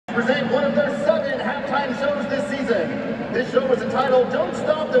present one of their 7 halftime shows this season. This show is entitled Don't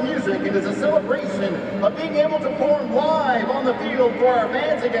Stop the Music and is a celebration of being able to perform live on the field for our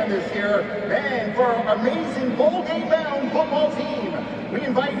fans again this year and for our amazing bowl game-bound football team. We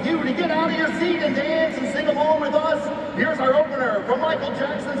invite you to get out of your seat and dance and sing along with us. Here's our opener from Michael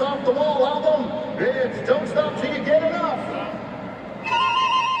Jackson's Off the Wall album. It's Don't Stop Till You Get Enough.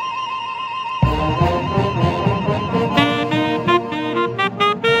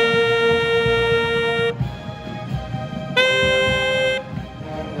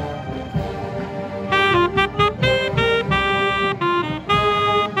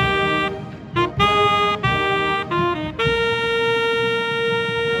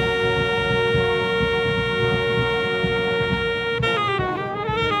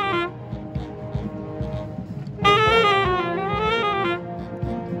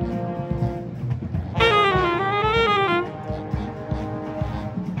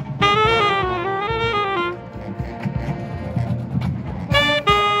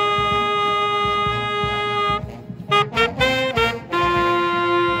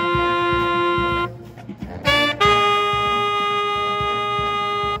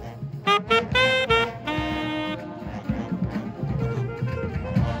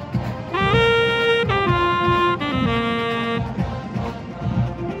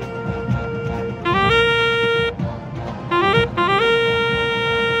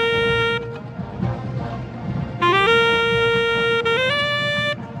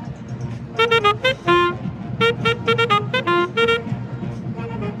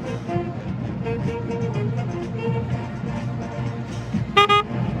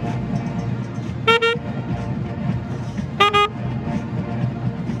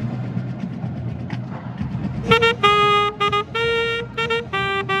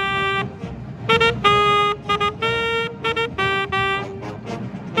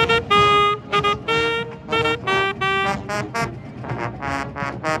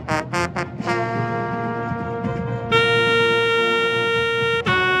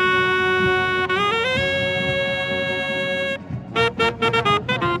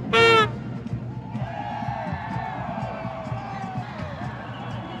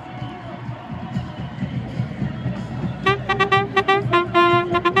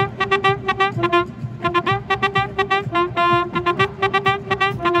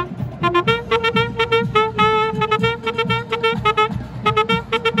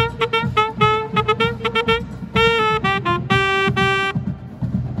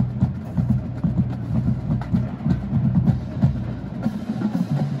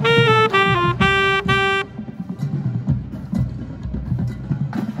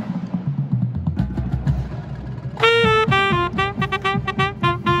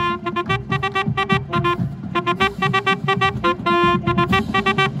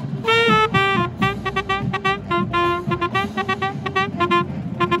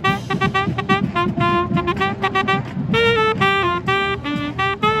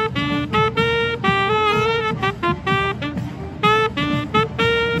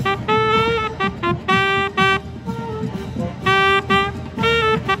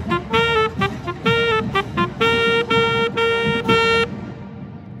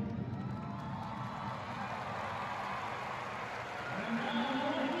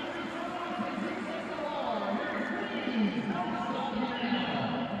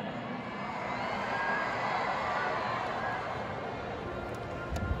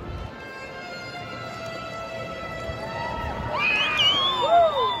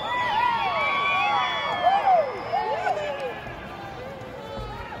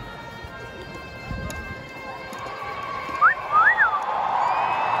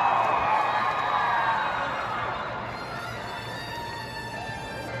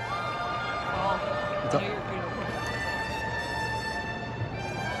 What's up?